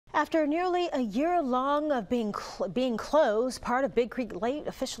After nearly a year long of being closed, part of Big Creek Lake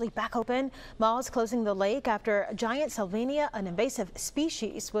officially back open. Moths closing the lake after giant Salvinia, an invasive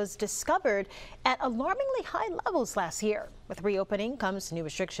species, was discovered at alarmingly high levels last year. With reopening comes new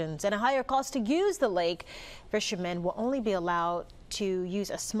restrictions and a higher cost to use the lake. Fishermen will only be allowed to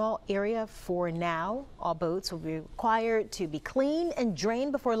use a small area for now. All boats will be required to be cleaned and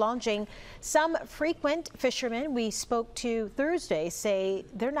drained before launching. Some frequent fishermen we spoke to Thursday say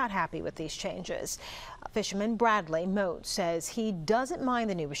they're not happy with these changes. Fisherman Bradley Moat says he doesn't mind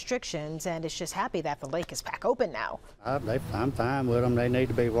the new restrictions and is just happy that the lake is back open now. I'm fine with them. They need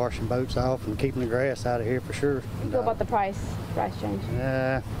to be washing boats off and keeping the grass out of here for sure. What about the price change?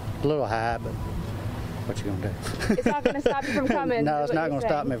 A little high, but what you gonna do? It's not going to stop you from coming. No, it's not going to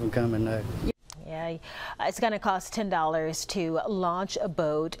stop me from coming, no. Yeah, it's going to cost $10 to launch a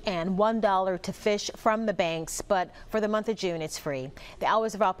boat and $1 to fish from the banks, but for the month of June, it's free. The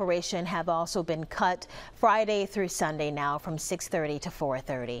hours of operation have also been cut Friday through Sunday now from 6:30 to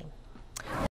 4:30.